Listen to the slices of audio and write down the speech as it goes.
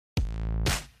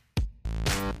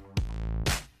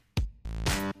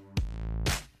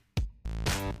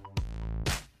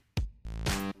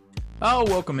Oh,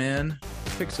 welcome in.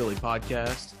 Pick Silly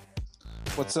Podcast.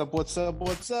 What's up? What's up?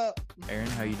 What's up? Aaron,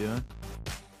 how you doing?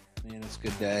 Man, it's a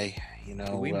good day.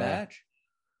 Did we match?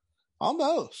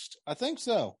 Almost. I think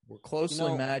so. We're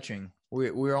closely matching.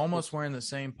 We're almost wearing the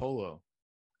same polo.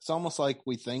 It's almost like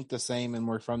we think the same and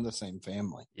we're from the same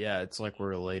family. Yeah, it's like we're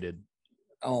related.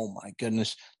 Oh, my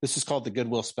goodness. This is called the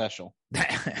Goodwill Special.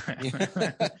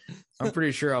 I'm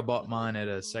pretty sure I bought mine at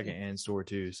a secondhand store,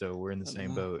 too, so we're in the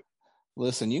same boat.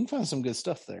 Listen, you can find some good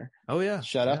stuff there. Oh, yeah.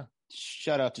 Shout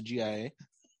out to GIA.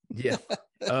 Yeah.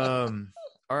 All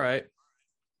right.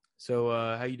 So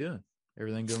how you doing?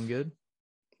 Everything going good?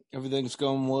 Everything's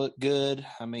going good.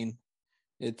 I mean,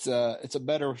 it's a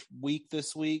better week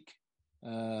this week.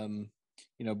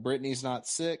 Brittany's not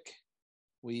sick.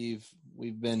 We've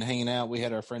been hanging out. We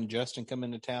had our friend Justin come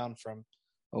into town from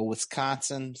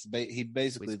Wisconsin. He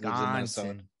basically lives in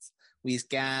Minnesota.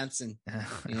 Wisconsin.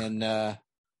 And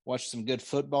watched some good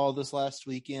football this last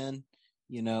weekend.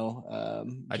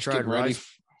 I tried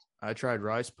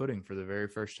rice pudding for the very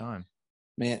first time.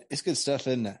 Man, it's good stuff,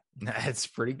 isn't it? It's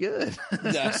pretty good.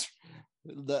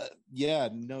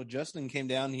 Justin came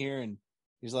down here and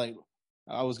he's like,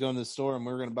 I was going to the store and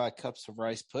we were going to buy cups of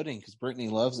rice pudding because Brittany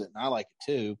loves it and I like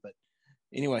it too. But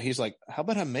anyway, he's like, how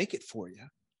about I make it for you?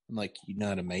 I'm like, you know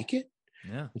how to make it?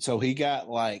 Yeah. And so he got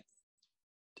like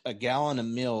a gallon of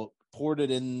milk, poured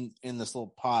it in this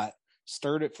little pot,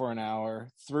 stirred it for an hour,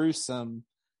 threw some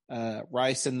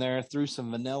rice in there, threw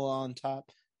some vanilla on top,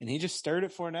 and he just stirred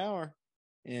it for an hour.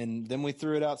 And then we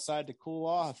threw it outside to cool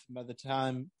off. By the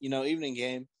time, evening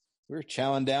game, we were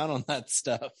chowing down on that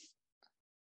stuff.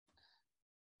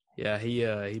 Yeah,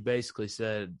 he basically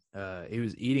said he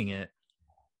was eating it,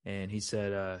 and he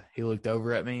said he looked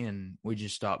over at me, and we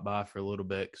just stopped by for a little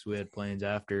bit because we had plans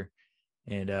after.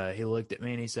 And he looked at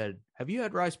me and he said, "Have you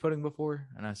had rice pudding before?"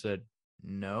 And I said,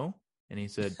 "No." And he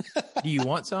said, "Do you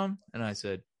want some?" And I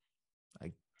said,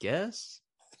 "I guess."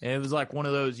 And it was like one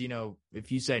of those,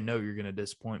 if you say no, you're going to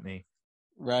disappoint me.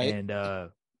 Right. And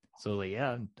so like,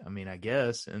 yeah, I mean, I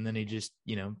guess. And then he just,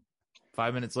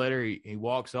 5 minutes later, he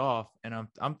walks off, and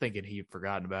I'm thinking he had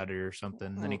forgotten about it or something.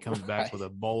 And then he comes back with a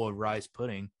bowl of rice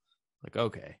pudding. Like,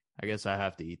 okay, I guess I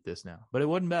have to eat this now. But it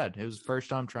wasn't bad. It was the first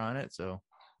time trying it, so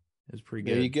it was pretty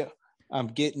good. There you go. I'm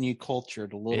getting you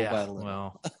cultured a little by little.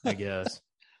 Well, I guess.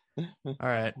 All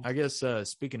right. I guess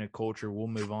speaking of culture, we'll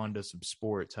move on to some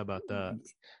sports. How about that?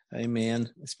 Hey, man,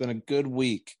 it's been a good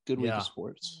week. Good week of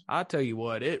sports. I'll tell you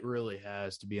what, it really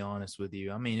has, to be honest with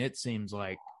you. I mean, it seems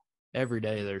like every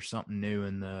day there's something new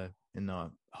in the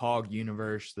hog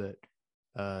universe that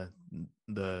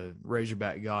the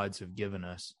Razorback gods have given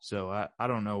us. So I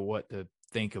don't know what to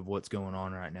think of what's going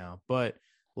on right now. But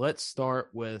let's start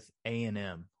with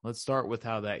A&M. Let's start with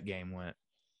how that game went.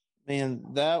 Man,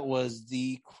 that was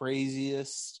the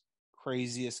craziest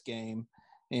game.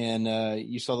 And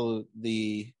you saw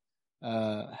the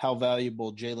how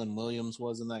valuable Jalen Williams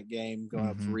was in that game, going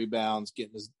up for rebounds,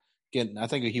 getting. I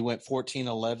think he went 14,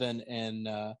 11,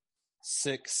 and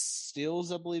 6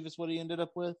 steals, I believe is what he ended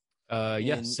up with.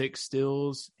 6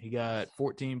 steals. He got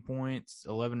 14 points,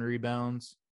 11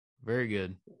 rebounds. Very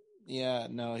good. Yeah,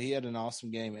 no, he had an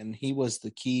awesome game, and he was the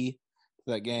key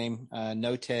to that game.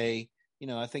 Note, I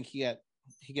think he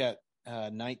got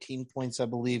 19 points, I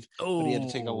believe, but he had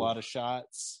to take a lot of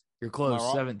shots. You're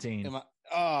close, 17.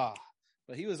 But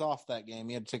he was off that game.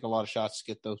 He had to take a lot of shots to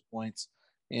get those points.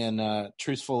 And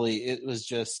truthfully, it was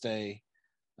just it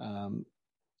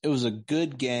was a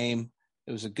good game.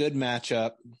 It was a good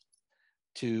matchup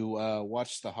to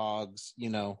watch the Hogs,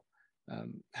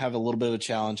 have a little bit of a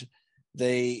challenge.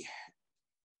 They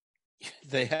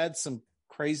had some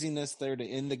craziness there to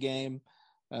end the game,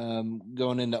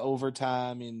 going into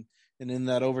overtime, and in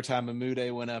that overtime,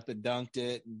 Amude went up and dunked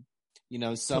it.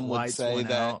 And, some would say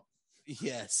that,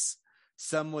 yes,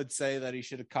 some would say that he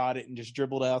should have caught it and just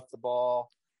dribbled out the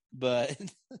ball. But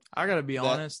I got to be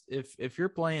honest, if you're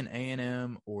playing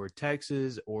A&M or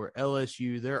Texas or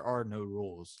LSU, there are no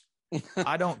rules.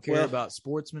 I don't care about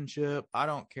sportsmanship. I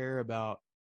don't care about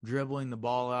dribbling the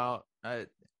ball out.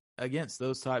 Against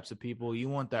those types of people, you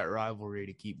want that rivalry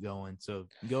to keep going. So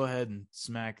go ahead and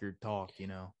smack your talk,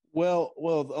 Well,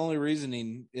 the only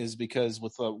reasoning is because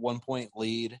with a 1-point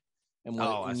lead, and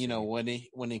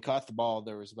when he caught the ball,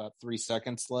 there was about 3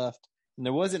 seconds left, and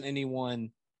there wasn't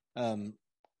anyone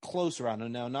close around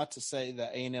him. Now, not to say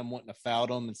that A&M wouldn't have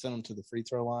fouled him and sent him to the free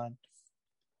throw line,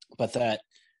 but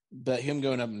him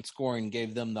going up and scoring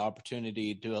gave them the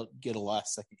opportunity to get a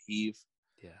last second heave.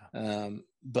 Yeah.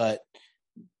 But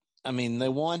I mean, they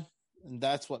won, and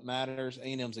that's what matters.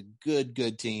 A&M's a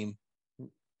good team,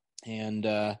 and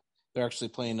they're actually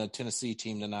playing a Tennessee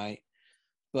team tonight.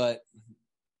 but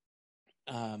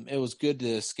it was good to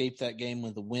escape that game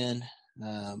with a win.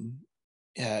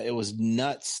 Yeah, it was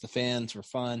nuts. The fans were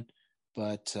fun,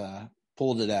 but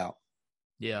pulled it out.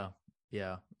 Yeah.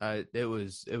 It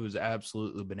was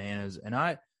absolutely bananas. And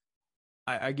I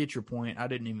get your point. I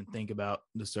didn't even think about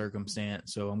the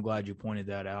circumstance, so I'm glad you pointed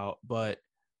that out. But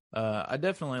I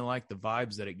definitely like the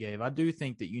vibes that it gave. I do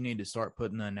think that you need to start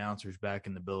putting the announcers back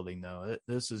in the building, though.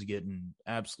 This is getting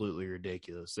absolutely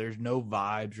ridiculous. There's no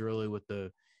vibes really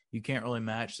you can't really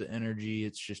match the energy.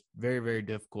 It's just very, very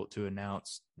difficult to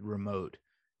announce remote.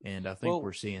 And I think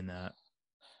we're seeing that.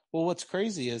 Well, what's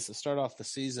crazy is to start off the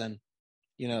season,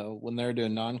 when they're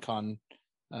doing non-con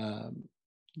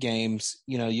games,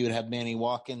 you would have Manny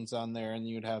Watkins on there, and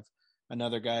you would have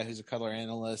another guy who's a color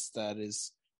analyst that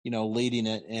is, leading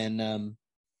it. And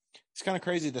it's kind of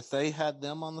crazy that they had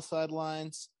them on the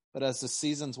sidelines, but as the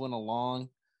seasons went along,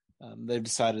 they've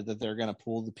decided that they're going to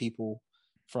pull the people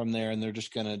from there, and they're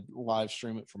just going to live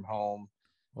stream it from home.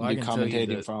 Well, I can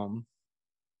commentating from.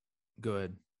 Go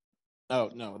ahead.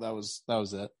 Oh no, that was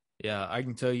it. Yeah, I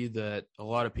can tell you that a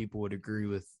lot of people would agree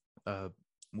with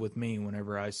me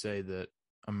whenever I say that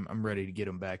I'm ready to get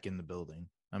them back in the building.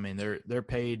 I mean, they're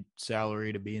paid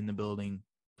salary to be in the building.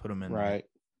 Put them in right. There.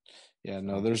 Yeah,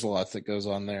 no, there's a lot that goes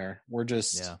on there. We're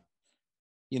just,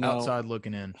 outside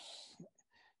looking in.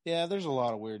 Yeah, there's a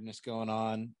lot of weirdness going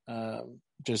on,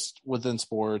 just within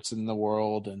sports and the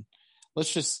world. And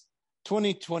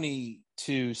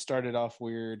 2022 started off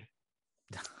weird,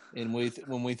 and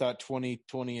when we thought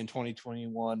 2020 and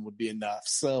 2021 would be enough.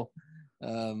 So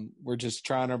we're just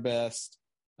trying our best.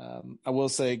 I will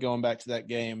say, going back to that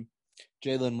game,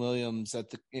 Jalen Williams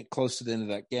close to the end of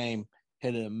that game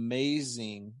hit an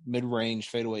amazing mid-range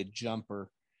fadeaway jumper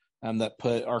that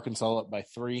put Arkansas up by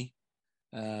 3.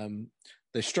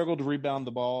 They struggled to rebound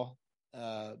the ball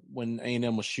when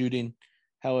A&M was shooting.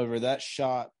 However, that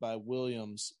shot by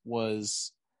Williams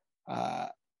was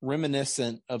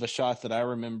reminiscent of a shot that I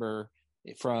remember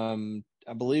from,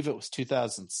 I believe it was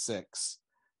 2006.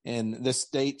 And this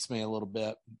dates me a little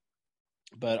bit,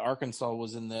 but Arkansas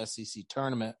was in the SEC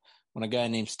tournament when a guy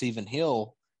named Stephen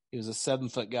Hill, he was a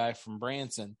 7-foot guy from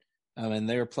Branson, and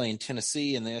they were playing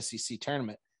Tennessee in the SEC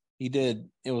tournament. It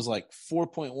was like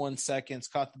 4.1 seconds,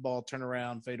 caught the ball, turn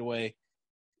around, fade away,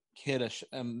 hit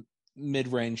a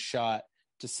mid-range shot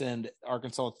to send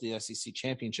Arkansas to the SEC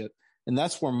championship. And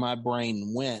that's where my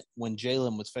brain went when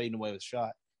Jalen was fading away with a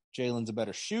shot. Jalen's a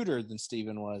better shooter than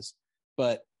Steven was,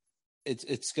 but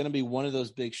it's going to be one of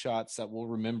those big shots that we'll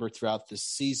remember throughout this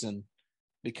season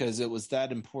because it was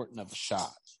that important of a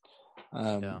shot.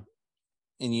 And,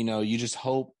 you just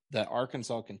hope that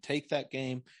Arkansas can take that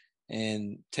game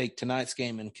and take tonight's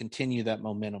game and continue that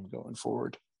momentum going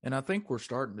forward. And I think we're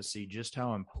starting to see just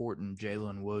how important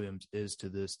Jalen Williams is to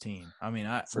this team. I mean,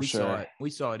 we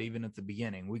saw it even at the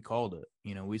beginning. We called it.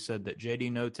 We said that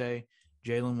JD Notae,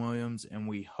 Jalen Williams, and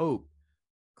we hope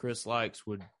Chris Likes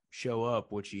would show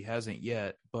up, which he hasn't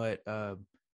yet. But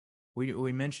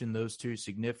we mentioned those two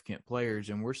significant players,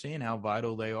 and we're seeing how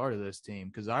vital they are to this team.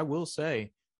 Because I will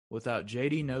say, without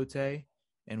JD Notae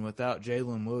and without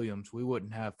Jalen Williams, we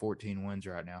wouldn't have 14 wins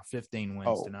right now, 15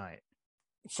 wins tonight.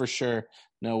 For sure.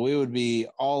 No, we would be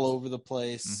all over the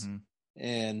place. Mm-hmm.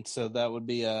 And so that would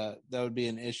be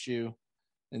an issue.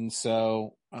 And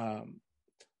so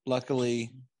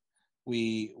luckily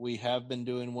we have been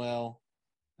doing well.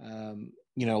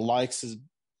 Likes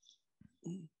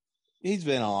he's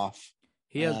been off.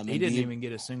 He didn't even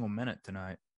get a single minute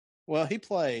tonight. Well, he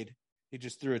played. He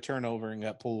just threw a turnover and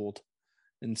got pulled.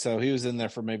 And so he was in there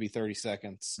for maybe 30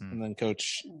 seconds and then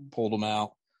coach pulled him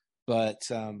out. But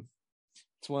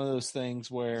it's one of those things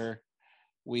where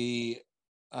we're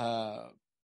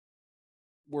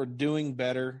doing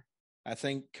better. I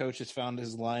think coach has found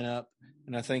his lineup,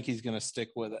 and I think he's going to stick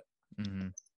with it. Mm-hmm.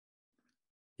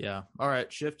 Yeah. All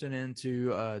right. Shifting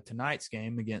into tonight's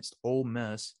game against Ole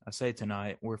Miss. I say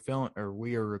tonight.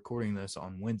 We are recording this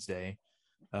on Wednesday.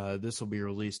 This will be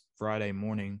released Friday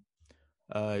morning.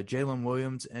 Jalen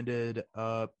Williams ended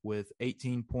up with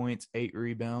 18 points, 8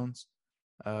 rebounds.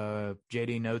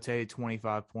 JD Notae,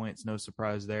 25 points, no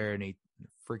surprise there, and he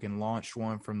freaking launched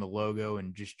one from the logo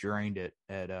and just drained it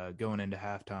at going into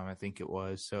halftime, I think it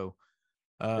was. So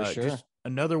just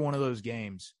another one of those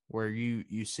games where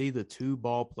you see the two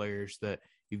ball players that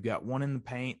you've got one in the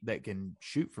paint that can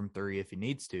shoot from 3 if he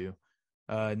needs to,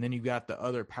 and then you've got the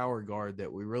other power guard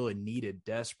that we really needed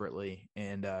desperately,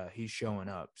 and he's showing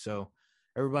up. So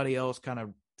everybody else kind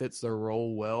of fits their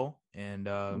role well, and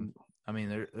I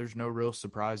mean, there's no real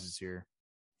surprises here.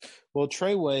 Well,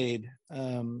 Trey Wade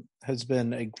has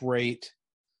been a great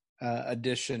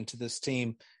addition to this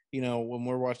team. when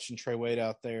we're watching Trey Wade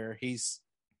out there, he's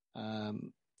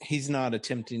not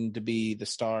attempting to be the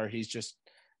star. He's just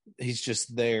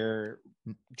there,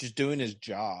 just doing his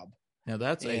job. Now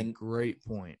that's a great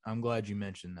point. I'm glad you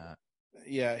mentioned that.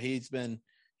 Yeah, he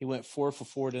went 4 for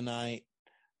 4 tonight.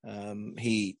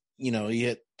 He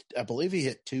hit, I believe he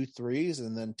hit 2 threes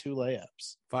and then 2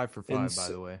 layups. 5 for 5, by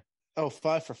the way. Oh,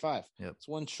 5 for 5. Yep. It's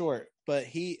one short, but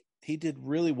he did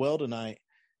really well tonight.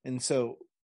 And so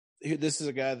this is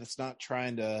a guy that's not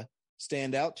trying to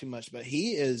stand out too much, but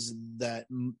he is that.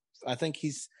 I think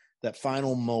he's that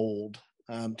final mold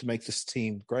to make this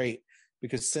team great,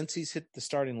 because since he's hit the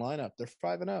starting lineup, they're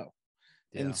 5-0.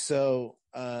 Yeah. And so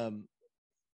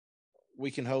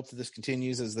we can hope that this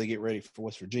continues as they get ready for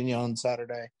West Virginia on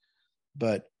Saturday.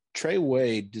 But Trey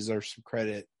Wade deserves some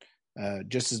credit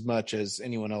just as much as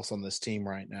anyone else on this team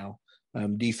right now.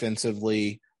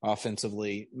 Defensively,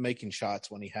 offensively, making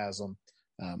shots when he has them.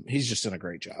 He's just done a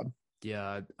great job.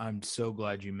 Yeah, I'm so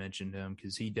glad you mentioned him,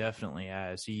 because he definitely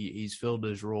has. He's filled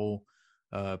his role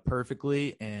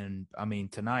perfectly, and I mean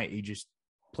tonight he just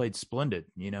played splendid.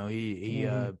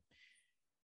 I'm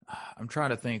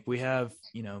trying to think. We have,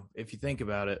 if you think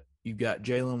about it, you've got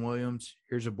Jalen Williams.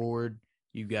 Here's a board.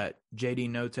 You've got JD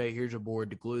Note. Here's a board.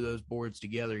 To glue those boards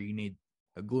together, you need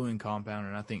a gluing compound,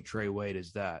 and I think Trey Wade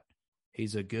is that.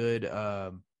 He's a good.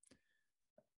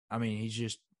 He's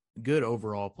just a good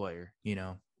overall player.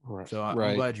 Right. So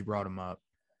I'm glad you brought him up.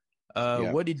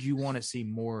 Yeah. What did you want to see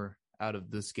more out of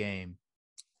this game?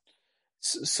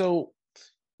 So,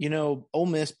 Ole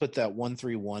Miss put that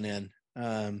 1-3-1 in,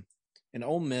 and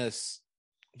Ole Miss,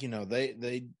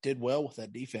 they did well with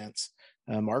that defense.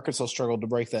 Arkansas struggled to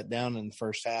break that down in the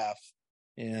first half,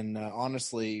 and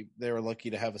honestly, they were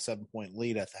lucky to have a 7-point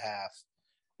lead at the half.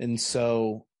 And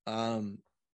so, they're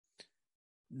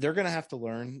going to have to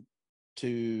learn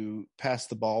to pass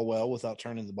the ball well without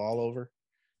turning the ball over,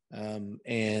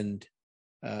 and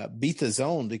beat the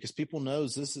zone, because people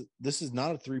knows this is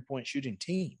not a 3-point shooting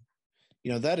team.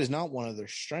 That is not one of their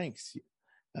strengths.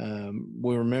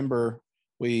 We remember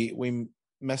we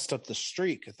messed up the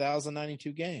streak,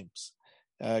 1,092 games,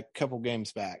 a couple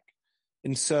games back.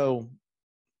 And so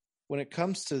when it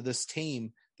comes to this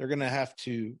team, they're going to have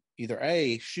to either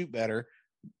A, shoot better,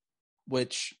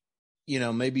 which,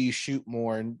 maybe you shoot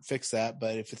more and fix that.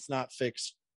 But if it's not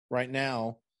fixed right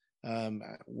now,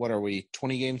 what are we,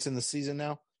 20 games in the season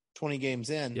now? 20 games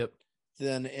in. Yep.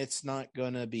 Then it's not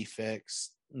going to be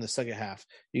fixed in the second half.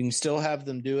 You can still have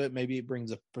them do it. Maybe it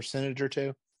brings a percentage or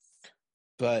two.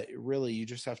 But really, you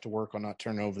just have to work on not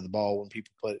turning over the ball when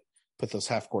people put those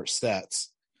half-court stats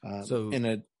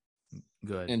good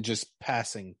and just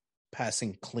passing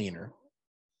cleaner.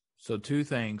 So 2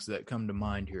 things that come to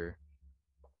mind here.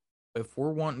 If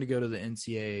we're wanting to go to the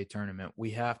NCAA tournament,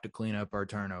 we have to clean up our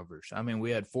turnovers. I mean,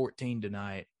 we had 14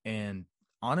 tonight, and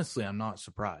honestly, I'm not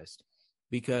surprised,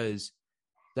 because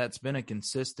that's been a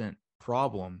consistent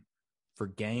problem for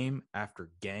game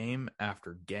after game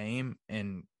after game,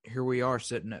 and here we are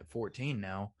sitting at 14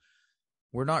 now.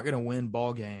 We're not going to win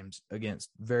ball games against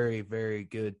very, very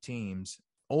good teams.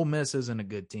 Ole Miss isn't a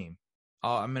good team.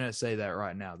 I'm going to say that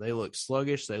right now. They look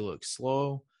sluggish. They look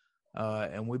slow.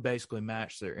 And we basically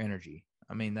match their energy.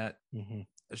 I mean, that's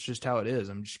just how it is.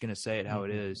 I'm just going to say it how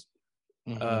it is.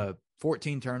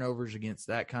 14 turnovers against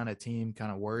that kind of team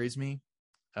kind of worries me.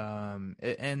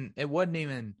 And it wasn't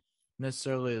even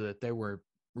necessarily that they were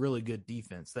really good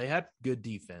defense. They had good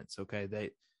defense.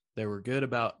 Okay. They were good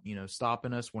about,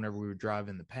 stopping us whenever we were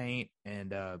driving the paint,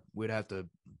 and we'd have to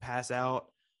pass out.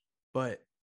 But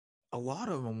a lot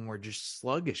of them were just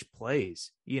sluggish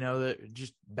plays,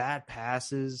 just bad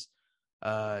passes,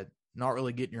 not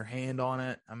really getting your hand on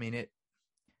it. I mean,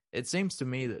 it seems to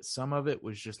me that some of it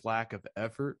was just lack of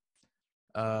effort.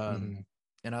 And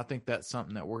I think that's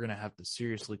something that we're going to have to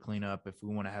seriously clean up if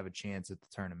we want to have a chance at the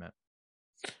tournament.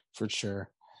 For sure.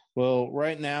 Well,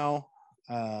 right now,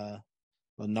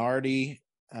 Lenardi,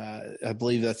 I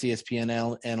believe that's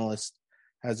ESPN analyst,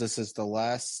 has us as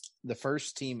the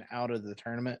first team out of the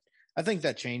tournament. I think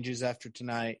that changes after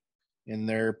tonight, and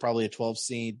they're probably a 12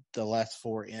 seed, the last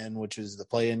 4 in, which is the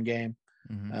play-in game.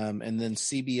 And then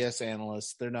CBS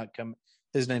analyst, they're not coming.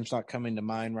 His name's not coming to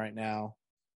mind right now,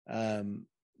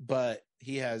 but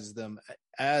he has them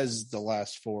as the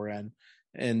last 4 in.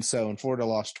 And so, and Florida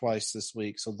lost twice this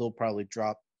week, so they'll probably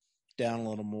drop down a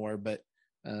little more. But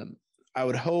I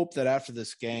would hope that after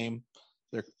this game,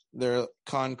 they're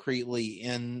concretely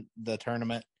in the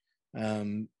tournament.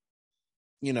 We're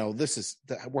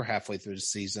halfway through the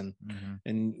season,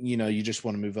 and you just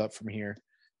want to move up from here.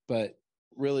 But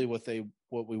really, what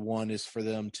we want is for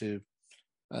them to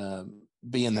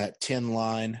be in that 10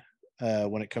 line,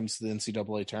 when it comes to the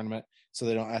NCAA tournament, so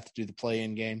they don't have to do the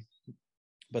play-in game.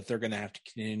 But they're going to have to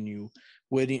continue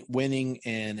winning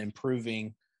and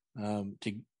improving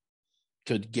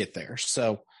to get there.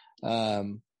 So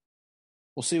we'll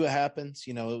see what happens.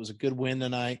 It was a good win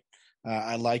tonight.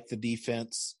 I like the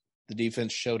defense. The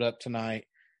defense showed up tonight,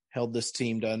 held this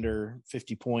team to under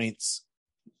 50 points.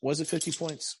 Was it 50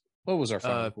 points? What was our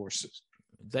final courses?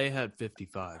 They had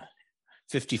 55.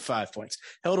 55 points.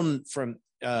 Held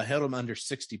them under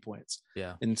 60 points.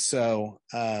 Yeah. And so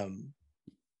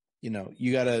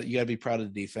you gotta be proud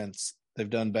of the defense. They've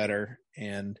done better,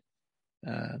 and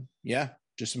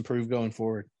just improve going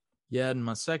forward. Yeah, and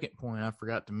my second point, I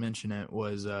forgot to mention it,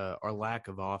 was our lack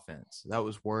of offense. That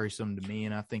was worrisome to me,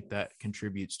 and I think that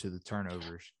contributes to the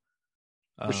turnovers.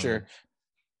 For sure.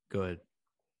 Go ahead.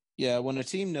 Yeah, when a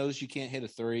team knows you can't hit a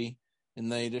three,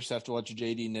 and they just have to watch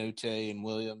JD Note and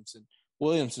Williams, and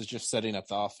Williams is just setting up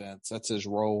the offense. That's his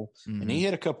role, and he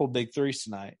hit a couple big threes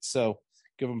tonight, so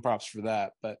give him props for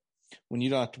that. But when you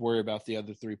don't have to worry about the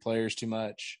other three players too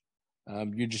much,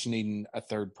 you're just needing a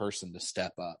third person to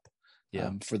step up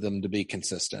for them to be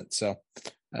consistent. So,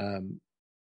 the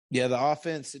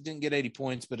offense, it didn't get 80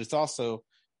 points, but it's also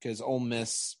because Ole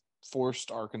Miss forced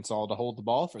Arkansas to hold the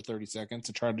ball for 30 seconds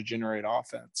to try to generate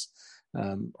offense.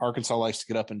 Arkansas likes to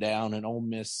get up and down, and Ole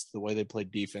Miss, the way they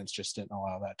played defense, just didn't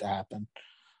allow that to happen.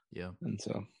 Yeah. And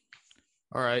so.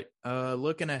 All right.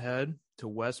 Looking ahead to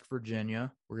West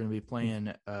Virginia, we're going to be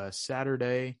playing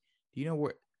Saturday. Do you know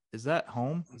where is that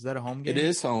home? Is that a home game? It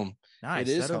is home. Nice.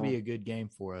 That'll be a good game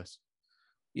for us.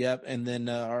 Yep. And then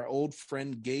our old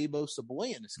friend Gabe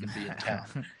Osaboyan is going to be in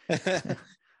town.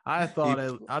 I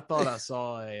thought I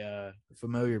saw a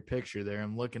familiar picture there.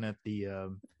 I'm looking at the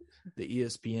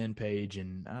ESPN page,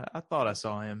 and I thought I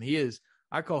saw him.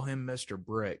 I call him Mr.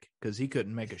 Brick because he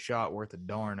couldn't make a shot worth a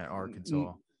darn at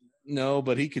Arkansas. No,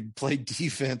 but he could play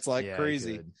defense like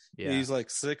crazy. Yeah. He's like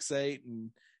 6'8", and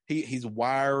he's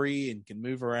wiry and can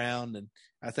move around. And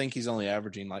I think he's only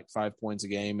averaging like 5 points a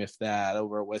game, if that,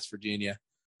 over at West Virginia.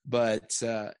 But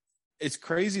it's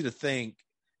crazy to think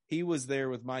he was there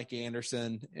with Mike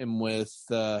Anderson and with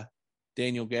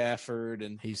Daniel Gafford,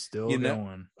 and he's still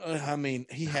going. I mean,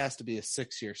 he has to be a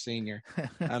 6-year senior.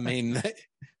 I mean,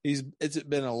 it's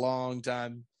been a long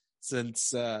time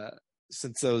since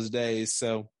those days.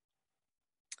 So,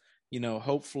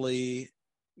 hopefully,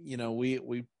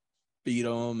 we beat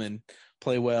them and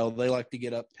play well. They like to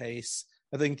get up pace.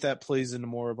 I think that plays into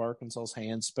more of Arkansas's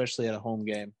hands, especially at a home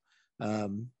game,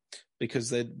 because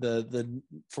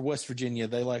for West Virginia,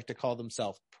 they like to call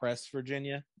themselves Press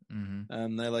Virginia.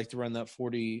 Mm-hmm. They like to run that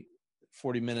 40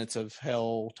 minutes of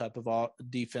hell type of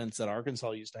defense that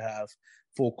Arkansas used to have,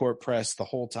 full court press the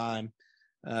whole time.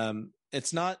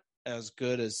 It's not as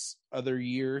good as other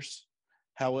years.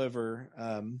 However,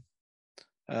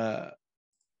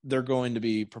 they're going to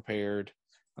be prepared.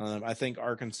 I think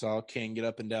Arkansas can get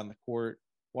up and down the court,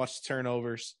 watch the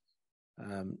turnovers.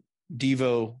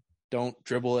 Devo, don't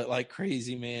dribble it like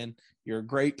crazy, man. You're a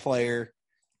great player.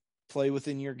 Play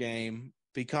within your game.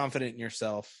 Be confident in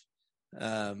yourself.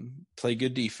 Play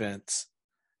good defense.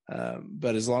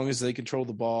 But as long as they control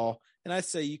the ball, and I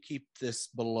say you keep this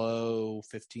below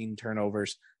 15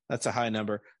 turnovers, that's a high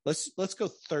number. Let's go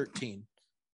 13.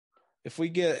 If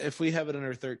we have it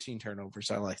under 13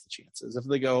 turnovers, I like the chances. If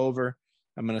they go over,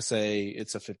 I'm going to say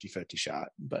it's a 50-50 shot.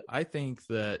 But I think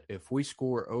that if we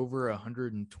score over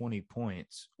 120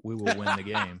 points, we will win the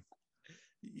game.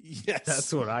 Yes.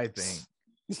 That's what I think.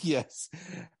 Yes.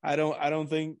 I don't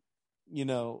think,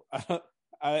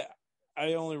 I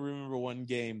only remember one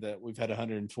game that we've had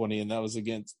 120, and that was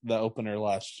against the opener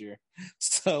last year.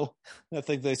 So I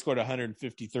think they scored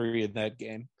 153 in that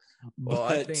game. Well,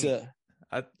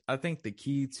 I think the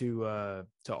key to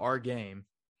our game,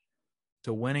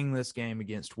 to winning this game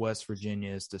against West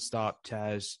Virginia, is to stop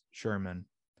Taz Sherman.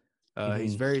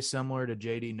 He's very similar to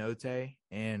JD Note,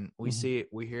 and we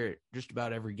hear it just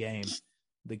about every game.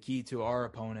 The key to our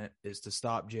opponent is to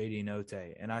stop JD Note,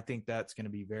 and I think that's going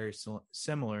to be very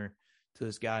similar to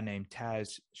this guy named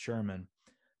Taz Sherman.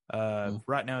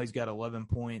 Right now he's got 11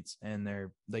 points, and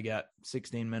they got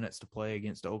 16 minutes to play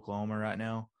against Oklahoma right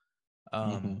now.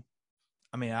 I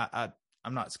mean,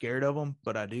 I'm not scared of him,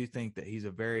 but I do think that he's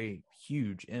a very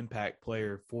huge impact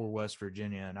player for West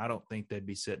Virginia, and I don't think they'd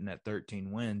be sitting at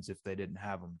 13 wins if they didn't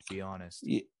have him, to be honest.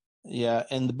 Yeah,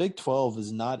 and the Big 12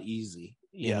 is not easy,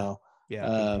 you know. Yeah,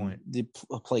 good point. They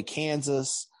play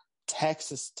Kansas,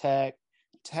 Texas Tech,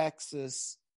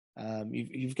 Texas.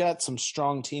 You've got some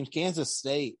strong teams. Kansas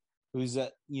State, who's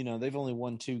they've only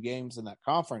won 2 games in that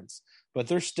conference, but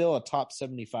they're still a top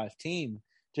 75 team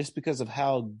just because of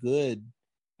how good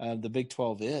the Big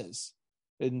 12 is.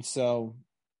 And so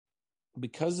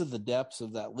because of the depths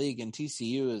of that league, and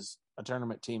TCU is a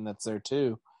tournament team that's there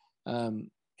too. And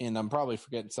I'm probably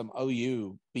forgetting some.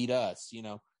 OU beat us,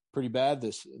 pretty bad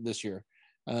this year,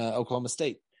 Oklahoma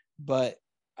State. But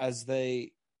as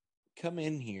they come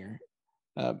in here,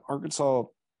 Arkansas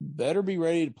better be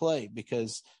ready to play,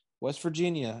 because West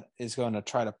Virginia is going to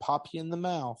try to pop you in the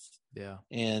mouth. Yeah.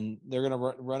 And they're going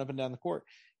to run up and down the court.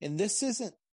 And this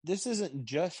isn't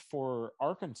just for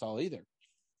Arkansas either.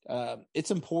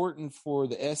 It's important for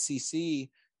the SEC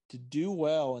to do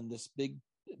well in this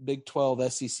Big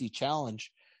 12 SEC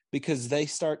challenge, because they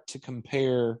start to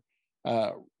compare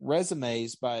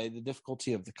resumes by the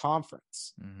difficulty of the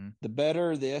conference. Mm-hmm. The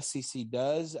better the SEC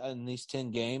does in these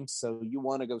 10 games, so you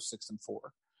want to go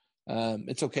 6-4.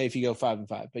 It's okay if you go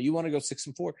 5-5, but you want to go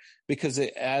 6-4 because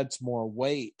it adds more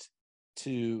weight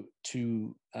to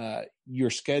your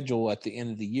schedule at the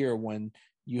end of the year, when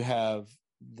you have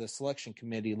the selection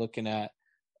committee looking at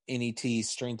NET's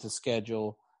strength of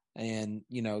schedule and,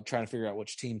 trying to figure out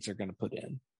which teams they're going to put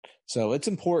in. So it's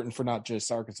important for not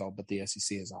just Arkansas, but the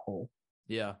SEC as a whole.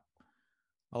 Yeah.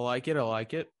 I like it.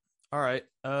 All right.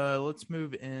 Let's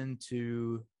move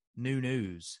into new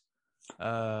news.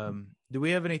 Do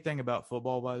we have anything about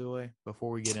football, by the way,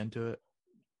 before we get into it?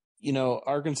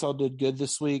 Arkansas did good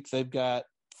this week. They've got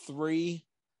 3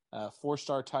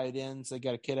 4-star tight ends. They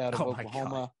got a kid out of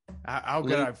Oklahoma. How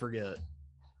could I forget?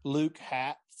 Luke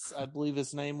Hatz, I believe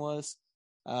his name was.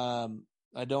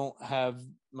 I don't have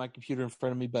my computer in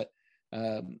front of me, but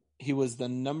he was the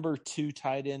number 2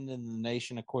 tight end in the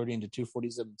nation, according to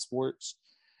 247 Sports.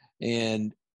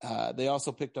 And they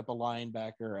also picked up a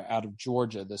linebacker out of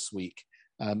Georgia this week,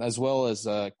 as well as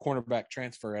a cornerback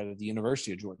transfer out of the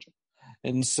University of Georgia.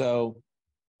 And so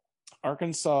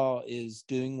Arkansas is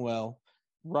doing well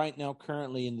right now.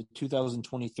 Currently in the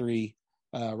 2023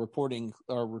 recruiting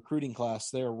class,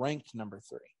 they're ranked number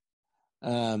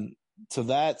 3. So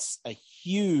that's a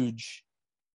huge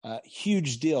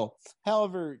deal.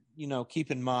 However,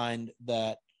 keep in mind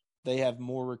that they have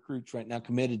more recruits right now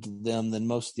committed to them than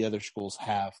most of the other schools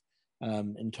have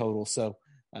in total. So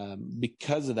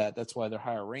because of that, that's why they're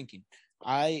higher ranking.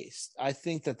 I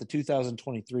think that the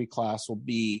 2023 class will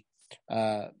be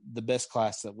the best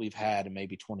class that we've had in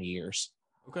maybe 20 years.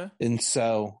 Okay. And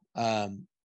so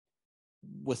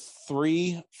with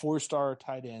 3 4-star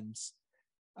tight ends,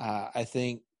 I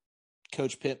think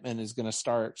Coach Pittman is going to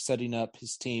start setting up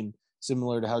his team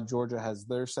similar to how Georgia has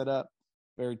their setup,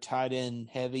 very tight end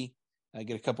heavy.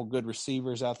 Get a couple good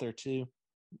receivers out there too.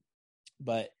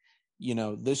 But,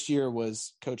 this year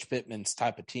was Coach Pittman's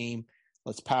type of team.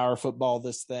 Let's power football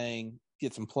this thing,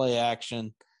 get some play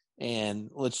action, and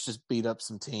let's just beat up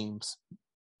some teams.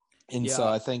 And so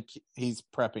I think he's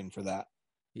prepping for that.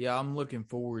 Yeah, I'm looking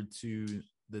forward to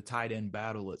the tight end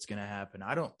battle that's going to happen.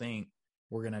 I don't think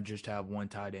we're going to just have one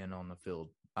tight end on the field.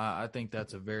 I think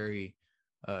that's a very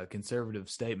conservative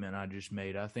statement I just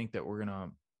made. I think that we're going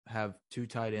to have 2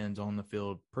 tight ends on the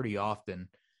field pretty often,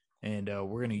 and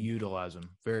we're going to utilize them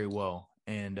very well.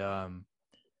 And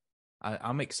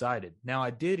I'm excited. Now, I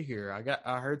did hear,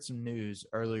 I heard some news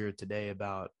earlier today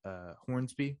about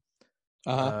Hornsby.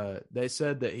 They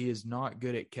said that he is not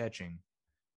good at catching.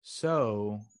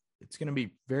 So it's going to be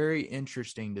very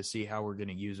interesting to see how we're going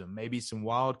to use him. Maybe some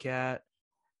wildcat.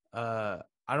 I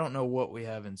don't know what we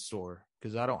have in store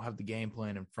because I don't have the game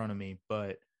plan in front of me,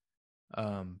 but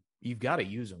you've got to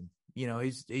use him.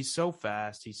 He's so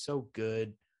fast. He's so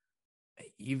good.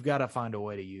 You've got to find a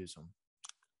way to use him.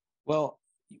 Well,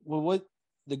 what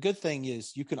the good thing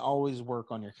is, you can always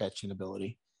work on your catching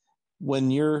ability. When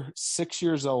you're 6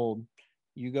 years old,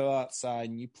 you go outside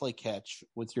and you play catch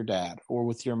with your dad or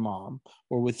with your mom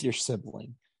or with your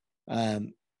sibling.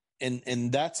 And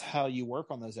that's how you work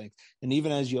on those things. And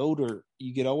even as you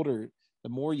get older, the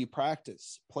more you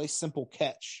practice, play simple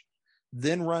catch,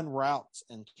 then run routes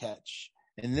and catch,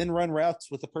 and then run routes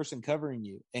with the person covering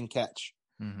you and catch.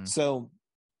 Mm-hmm. So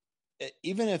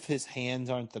even if his hands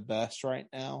aren't the best right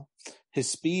now, his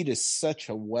speed is such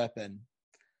a weapon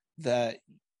that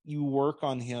you work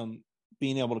on him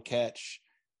being able to catch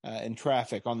in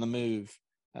traffic on the move.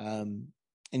 And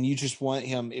you just want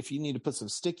him, if you need to put some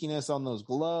stickiness on those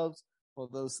gloves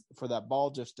for that ball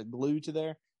just to glue to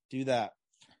there, do that.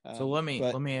 So let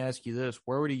me ask you this: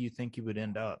 where do you think he would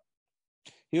end up?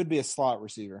 He would be a slot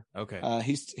receiver. Okay.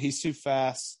 He's too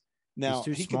fast. Now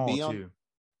he's too small could be too.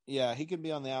 Yeah, he could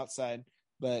be on the outside,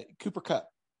 but Cooper Kupp,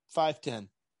 5'10".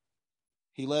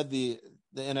 He led the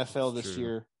NFL this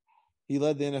year. He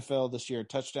led the NFL this year,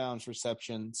 touchdowns,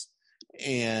 receptions,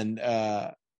 and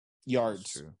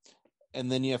yards.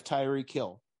 And then you have Tyreek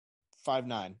Hill,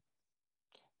 5'9".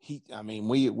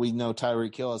 we know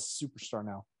Tyreek Hill is a superstar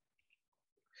now.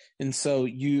 And so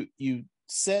you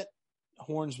set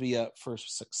Hornsby up for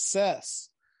success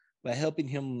by helping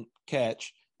him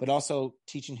catch, but also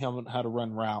teaching him how to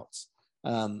run routes.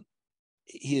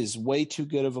 He is way too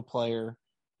good of a player,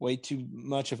 way too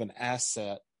much of an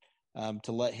asset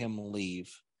to let him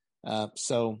leave.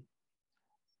 So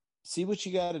see what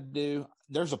you got to do.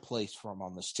 There's a place for him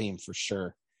on this team for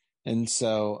sure. And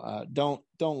so don't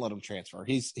let him transfer.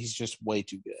 He's just way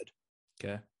too good.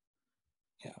 Okay.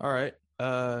 Yeah. All right.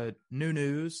 New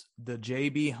news: the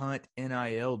JB Hunt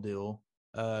NIL deal.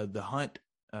 The Hunt,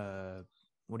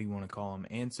 what do you want to call them?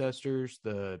 Ancestors,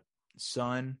 the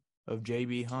son of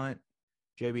JB Hunt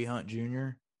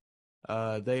Jr.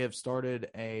 They have started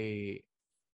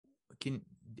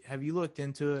have you looked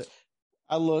into it?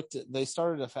 I looked. They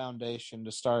started a foundation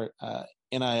to start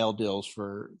NIL deals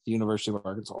for the University of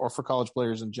Arkansas or for college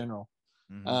players in general.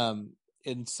 Mm-hmm.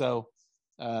 And so,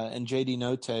 and JD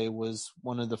Notte was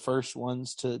one of the first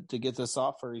ones to get this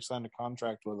offer. He signed a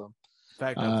contract with them. In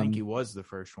fact, I think he was the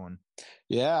first one.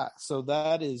 Yeah. So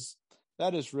that is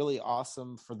really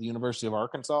awesome for the University of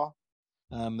Arkansas.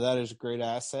 That is a great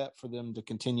asset for them to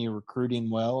continue recruiting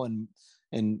well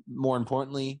and more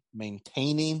importantly,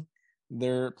 maintaining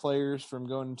their players from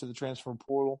going into the transfer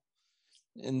portal.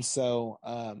 And so,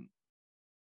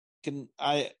 he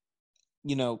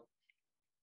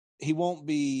won't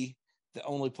be the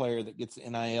only player that gets the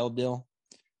NIL deal.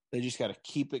 They just got to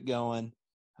keep it going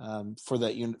for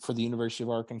the University of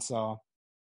Arkansas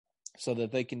so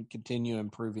that they can continue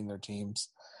improving their teams.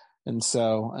 And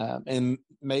so, and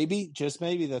maybe, just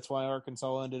maybe, that's why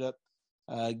Arkansas ended up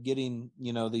getting,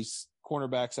 these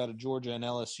cornerbacks out of Georgia and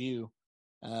LSU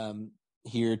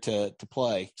here to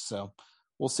play. So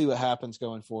we'll see what happens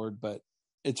going forward, but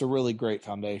it's a really great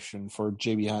foundation for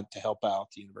JB Hunt to help out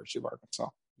the University of Arkansas.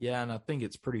 Yeah, and I think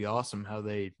it's pretty awesome how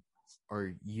they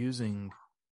are using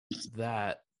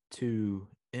that to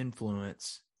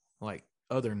influence like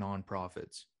other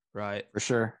nonprofits, right? For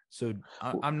sure. So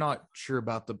I'm not sure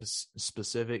about the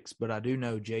specifics, but I do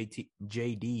know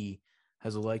JD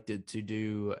has elected to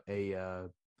do a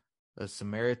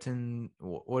Samaritan.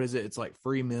 What is it? It's like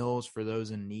free meals for those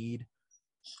in need.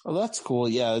 Oh, that's cool.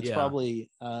 Yeah, it's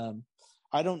probably.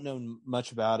 I don't know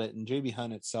much about it, and JB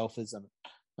Hunt itself isn't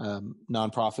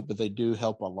nonprofit, but they do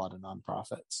help a lot of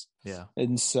nonprofits. Yeah,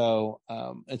 and so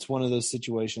it's one of those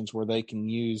situations where they can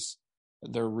use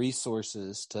their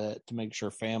resources to make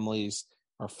sure families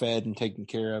are fed and taken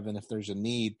care of, and if there's a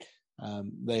need,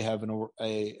 they have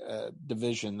a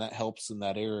division that helps in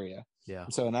that area. Yeah.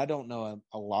 And I don't know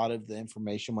a lot of the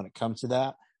information when it comes to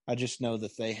that. I just know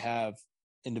that they have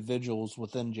individuals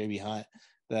within JB Hunt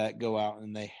that go out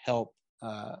and they help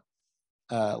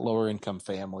lower income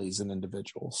families and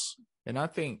individuals. And I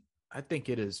think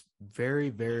it is very,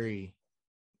 very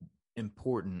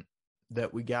important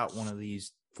that we got one of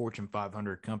these Fortune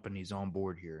 500 companies on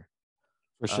board here.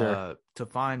 For sure. To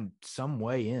find some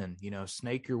way in,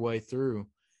 snake your way through.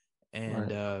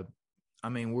 And, right.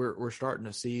 We're starting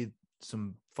to see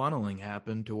some funneling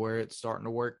happen to where it's starting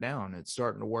to work down. It's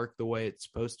starting to work the way it's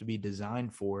supposed to be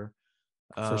designed for.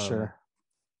 For sure.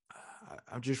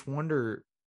 I just wonder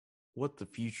what the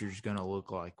future is going to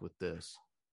look like with this.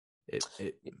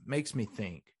 It makes me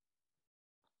think.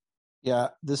 Yeah,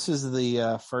 this is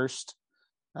the first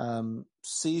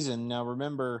season. Now,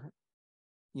 remember,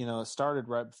 it started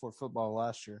right before football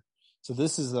last year. So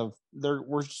this is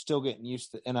we're still getting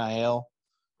used to NIL.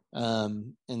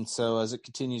 And so as it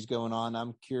continues going on,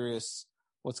 I'm curious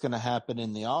what's going to happen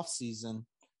in the off season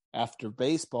after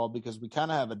baseball, because we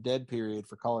kind of have a dead period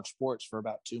for college sports for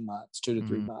about 2 to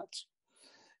 3 months.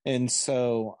 And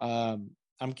so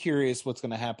I'm curious what's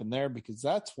going to happen there, because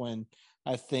that's when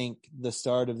I think the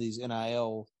start of these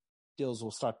NIL deals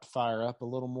will start to fire up a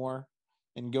little more.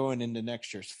 And going into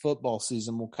next year's football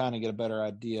season, we'll kind of get a better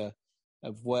idea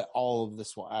of what all of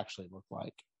this will actually look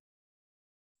like.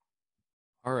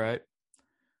 All right.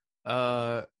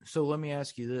 So let me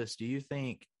ask you this. Do you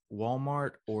think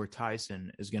Walmart or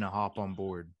Tyson is going to hop on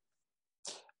board?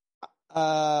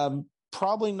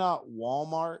 Probably not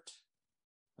Walmart,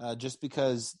 just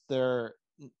because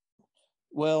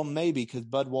maybe because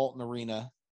Bud Walton Arena,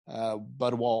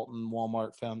 Bud Walton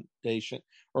Walmart Foundation,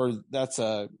 or that's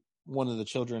one of the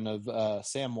children of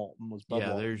Sam Walton was Bud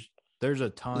Walton. Yeah, there's a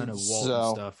ton of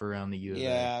Walton stuff around the U of A.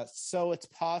 Yeah, so it's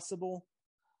possible.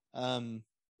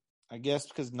 I guess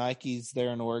because Nike's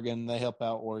there in Oregon, they help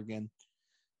out Oregon.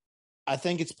 I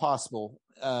think it's possible.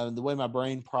 The way my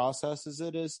brain processes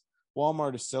it is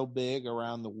Walmart is so big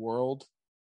around the world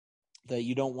that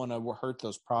you don't want to hurt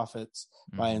those profits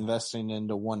by investing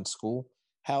into one school.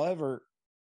 However,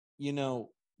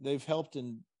 they've helped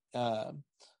in Bud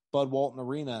Walton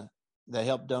Arena. They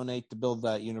helped donate to build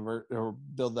that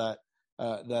build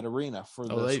that arena for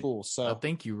the school. So I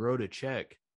think you wrote a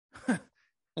check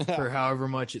for however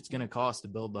much it's going to cost to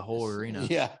build the whole arena.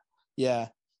 Yeah.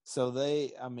 So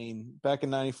back in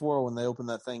 '94 when they opened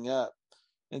that thing up,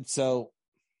 and so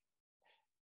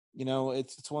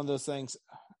it's one of those things.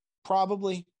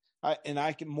 Probably,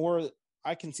 I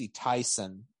can see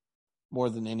Tyson more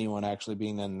than anyone actually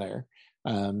being in there,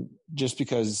 just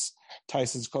because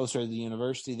Tyson's closer to the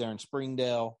university. They're in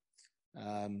Springdale.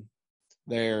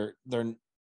 Their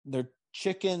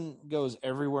chicken goes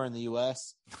everywhere in the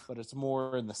U.S., but it's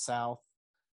more in the South,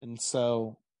 and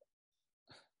so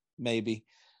maybe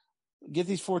get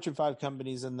these Fortune 5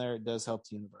 companies in there. It does help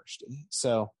the university.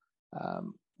 So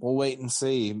we'll wait and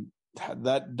see.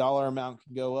 That dollar amount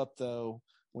can go up though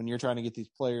when you're trying to get these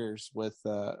players with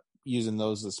using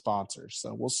those as sponsors.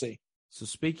 So we'll see. So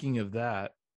speaking of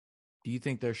that, do you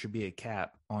think there should be a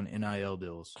cap on NIL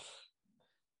deals?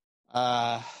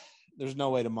 There's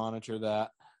no way to monitor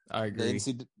that. I agree.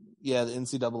 The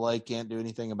NCAA can't do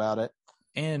anything about it.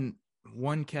 And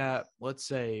one cap, let's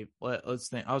think.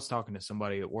 I was talking to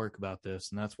somebody at work about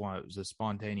this, and that's why it was a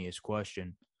spontaneous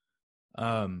question.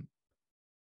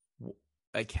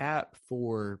 A cap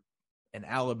for an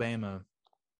Alabama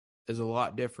is a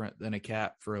lot different than a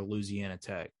cap for a Louisiana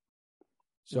Tech.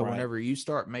 So Whenever you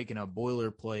start making a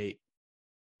boilerplate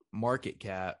market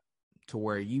cap to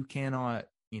where you cannot,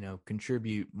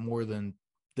 contribute more than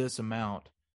this amount,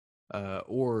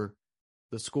 or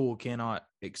the school cannot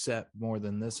accept more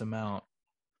than this amount,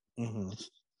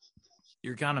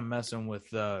 you're kind of messing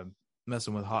with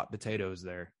hot potatoes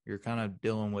there. You're kind of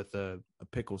dealing with a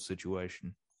pickle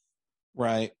situation.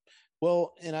 Right.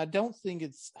 Well, and I don't think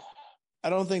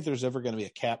there's ever going to be a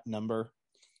cap number.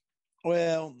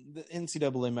 Well, the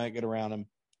NCAA might get around and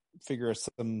figure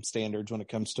some standards when it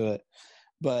comes to it.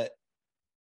 But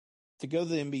to go to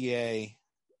the NBA,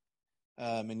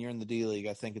 and you're in the D League,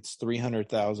 I think it's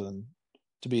 $300,000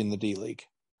 to be in the D League.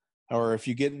 Or if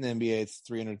you get in the NBA, it's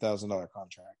a $300,000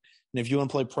 contract. And if you want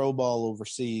to play pro ball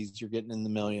overseas, you're getting in the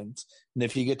millions. And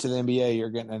if you get to the NBA, you're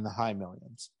getting in the high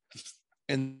millions.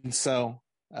 And so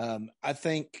I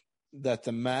think that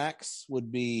the max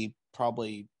would be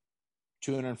probably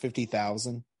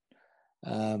 $250,000.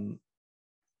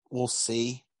 We'll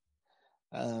see.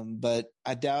 But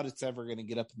I doubt it's ever going to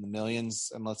get up in the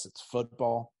millions unless it's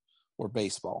football or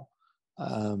baseball.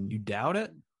 You doubt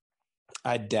it?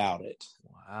 I doubt it.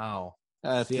 Wow.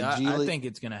 I think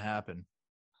it's going to happen.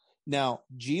 Now,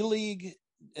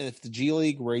 if the G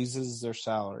League raises their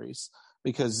salaries,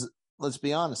 because let's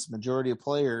be honest, majority of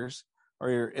players,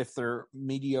 or if they're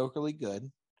mediocrely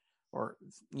good, or,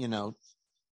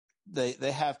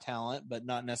 they have talent, but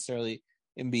not necessarily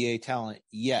NBA talent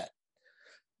yet.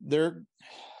 They're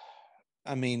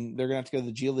going to have to go to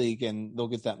the G League and they'll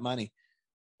get that money.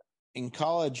 In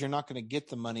college, you're not going to get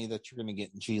the money that you're going to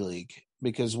get in G League,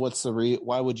 because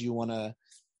why would you want to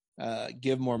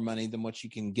give more money than what you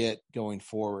can get going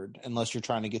forward, unless you're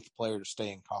trying to get the player to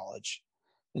stay in college?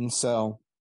 And so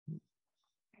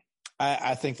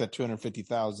I think that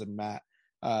 250,000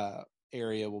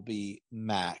 area will be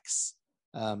max.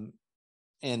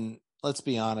 And let's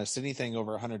be honest, anything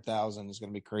over 100,000 is going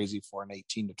to be crazy for an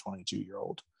 18 to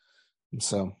 22-year-old. And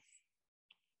so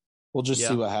we'll just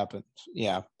see what happens.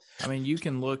 Yeah. I mean, you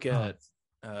can look at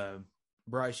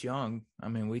Bryce Young. I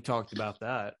mean, we talked about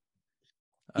that.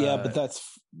 Yeah, but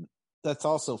that's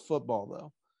also football,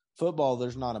 though. Football,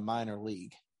 there's not a minor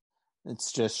league.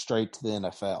 It's just straight to the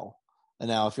NFL. And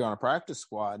now if you're on a practice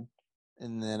squad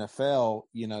in the NFL,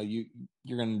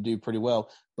 you're going to do pretty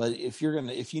well. But if you're going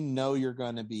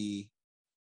to be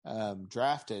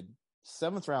drafted,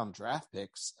 7th round draft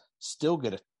picks still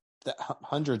get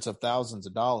hundreds of thousands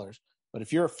of dollars. But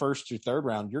if you're a 1st through 3rd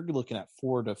round, you're looking at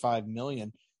 $4 to $5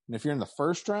 million. And if you're in the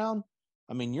 1st round,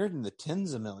 I mean, you're in the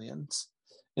tens of millions.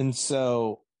 And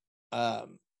so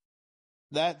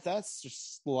that's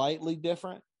just slightly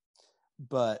different.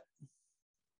 But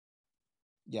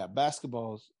yeah,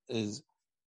 basketball is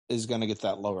going to get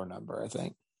that lower number, I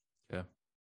think. Yeah.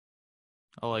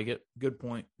 I like it. Good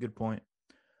point.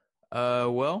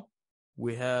 Well,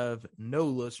 we have no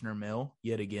listener mail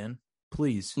yet again.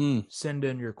 Please send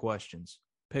in your questions.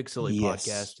 Pixely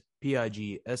Podcast,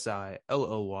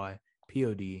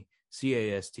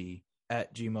 PIGSILLYPODCAST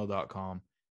 @gmail.com.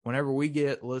 Whenever we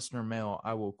get listener mail,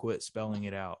 I will quit spelling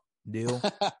it out. Deal?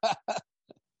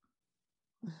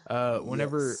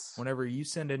 Whenever you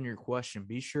send in your question,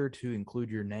 be sure to include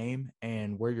your name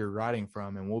and where you're writing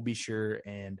from, and we'll be sure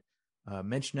and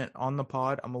mention it on the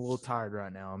pod. I'm a little tired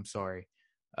right now. I'm sorry.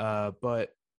 But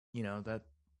that's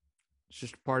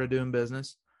just part of doing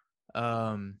business.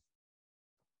 So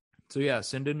yeah,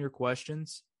 send in your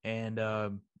questions and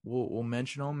we'll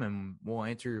mention them and we'll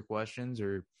answer your questions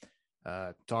or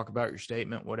talk about your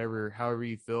statement, however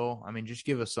you feel. I mean, just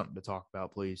give us something to talk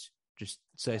about, please. Just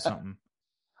say something.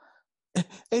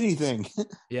 Anything.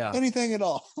 Yeah. Anything at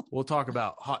all. We'll talk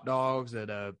about hot dogs at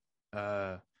a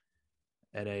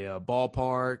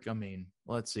ballpark. I mean,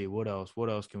 let's see, what else? What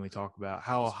else can we talk about?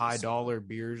 How high dollar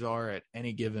beers are at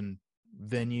any given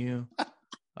venue.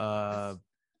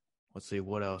 Let's see,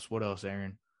 what else? What else,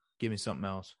 Aaron? Give me something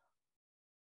else.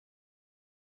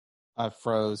 I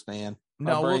froze, man.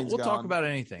 No, we'll talk about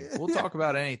anything. We'll talk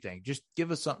about anything. Just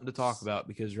give us something to talk about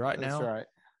because now,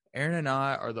 Aaron and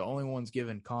I are the only ones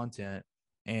giving content,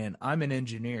 and I'm an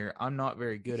engineer. I'm not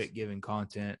very good at giving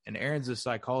content, and Aaron's a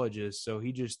psychologist, so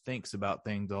he just thinks about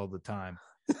things all the time.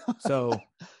 So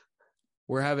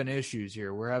we're having issues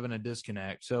here. We're having a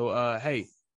disconnect. So, hey,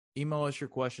 email us your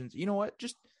questions. You know what?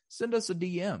 Just send us a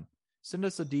DM. Send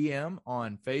us a DM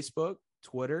on Facebook,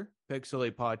 Twitter,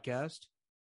 Pixelate Podcast.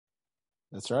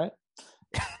 That's right.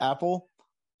 Apple,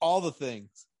 all the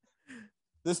things.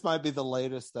 This might be the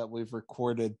latest that we've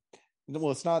recorded.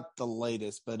 Well, it's not the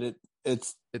latest, but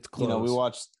it's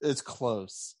close. It's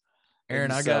close.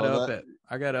 Aaron, I got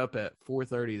up at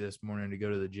 4:30 this morning to go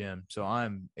to the gym, so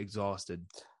I'm exhausted.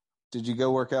 Did you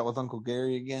go work out with Uncle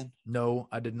Gary again? No,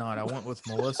 I did not. I went with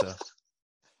Melissa.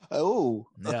 Oh,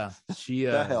 yeah,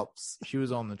 that helps. She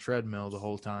was on the treadmill the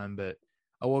whole time, but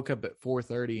I woke up at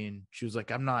 4:30 and she was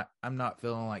like, I'm not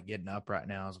feeling like getting up right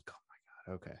now. I was like, oh my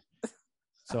God. Okay.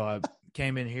 So I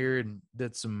came in here and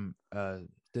did some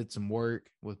work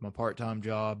with my part-time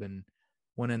job and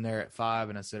went in there at 5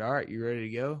 and I said, all right, you ready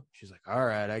to go? She's like, all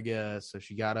right, I guess. So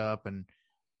she got up and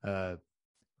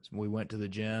we went to the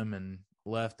gym and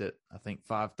left at, I think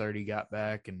 5:30, got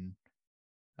back and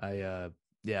I,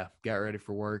 got ready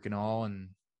for work and all. And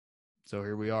so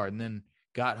here we are. And then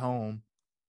got home,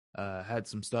 had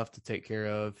some stuff to take care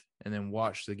of and then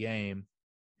watched the game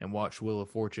and watched Wheel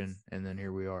of Fortune. And then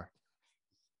here we are.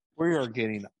 We are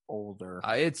getting older.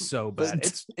 It's so bad.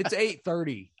 It's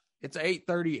 8:30. It's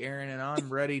 8:30, Aaron, and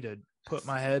I'm ready to put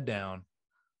my head down.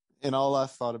 And all I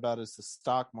thought about is the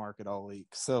stock market all week.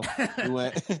 So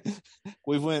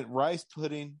we went rice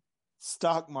pudding,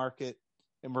 stock market,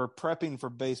 and we're prepping for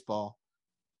baseball.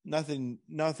 Nothing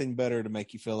better to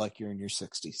make you feel like you're in your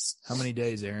 60s. How many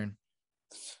days, Aaron?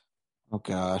 Oh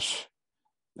gosh,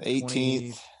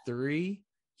 18th, 3,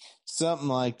 something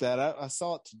like that. I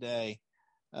saw it today.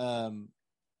 18th.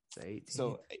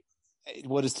 So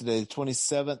what is today? The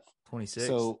 27th. 26.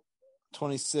 So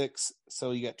 26.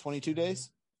 So you got 22 days.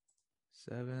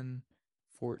 7,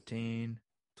 14,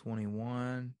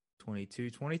 21, 22,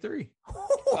 23.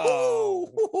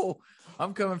 Oh,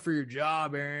 I'm coming for your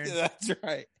job, Aaron. That's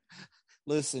right.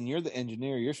 Listen, you're the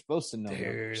engineer. You're supposed to know.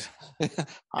 Dude.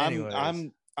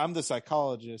 I'm the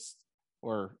psychologist,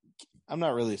 or I'm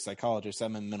not really a psychologist.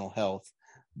 I'm in mental health,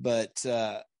 but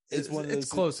it's one of those.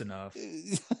 It's close enough.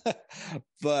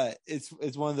 But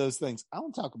it's one of those things. I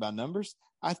don't talk about numbers.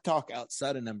 I talk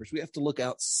outside of numbers. We have to look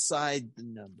outside the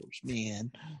numbers,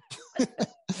 man.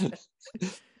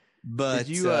 But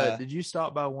did you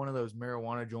stop by one of those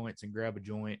marijuana joints and grab a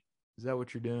joint? Is that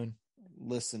what you're doing?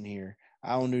 Listen here.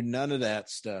 I don't do none of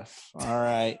that stuff. All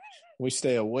right. We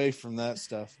stay away from that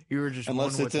stuff. You were just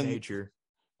unless one with nature.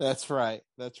 That's right.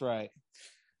 That's right.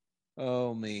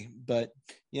 Oh, me. But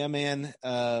yeah, man,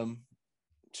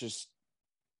 it's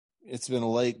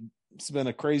been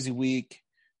a crazy week.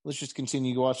 Let's just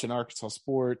continue watching Arkansas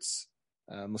sports.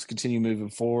 Let's continue moving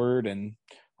forward, and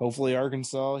hopefully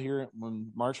Arkansas here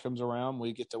when March comes around,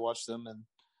 we get to watch them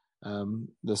and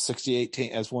the 68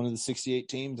 team as one of the 68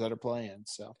 teams that are playing.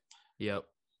 So, yep.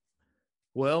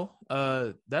 Well,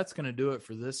 that's going to do it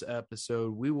for this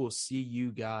episode. We will see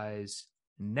you guys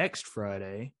next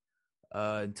Friday.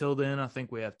 Until then, I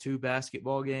think we have 2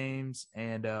 basketball games,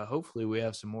 and hopefully we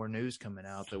have some more news coming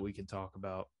out that we can talk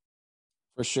about.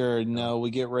 For sure. No, we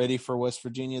get ready for West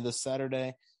Virginia this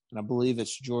Saturday, and I believe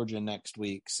it's Georgia next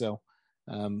week. So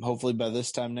hopefully by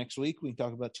this time next week, we can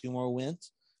talk about 2 more wins.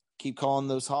 Keep calling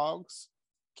those hogs.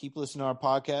 Keep listening to our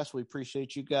podcast. We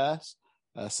appreciate you guys.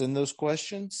 Send those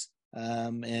questions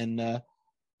and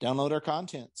download our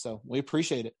content. So we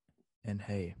appreciate it. And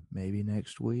hey, maybe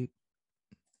next week,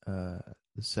 the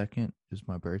 2nd is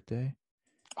my birthday.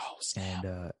 Oh,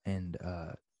 snap. And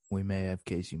we may have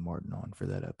Casey Martin on for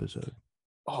that episode.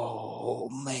 Oh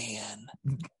man.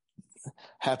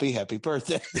 Happy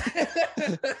birthday.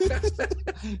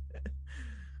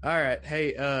 All right.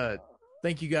 Hey,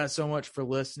 thank you guys so much for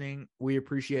listening. We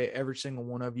appreciate every single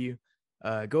one of you.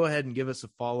 go ahead and give us a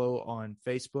follow on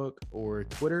Facebook or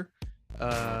Twitter.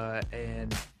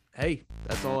 And hey,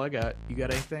 that's all I got. You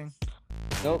got anything?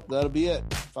 Nope, that'll be it.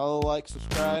 Follow, like,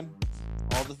 subscribe,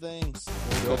 all the things.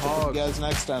 We'll catch up with you guys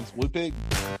next time. Woo pig.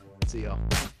 See y'all.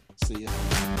 See ya.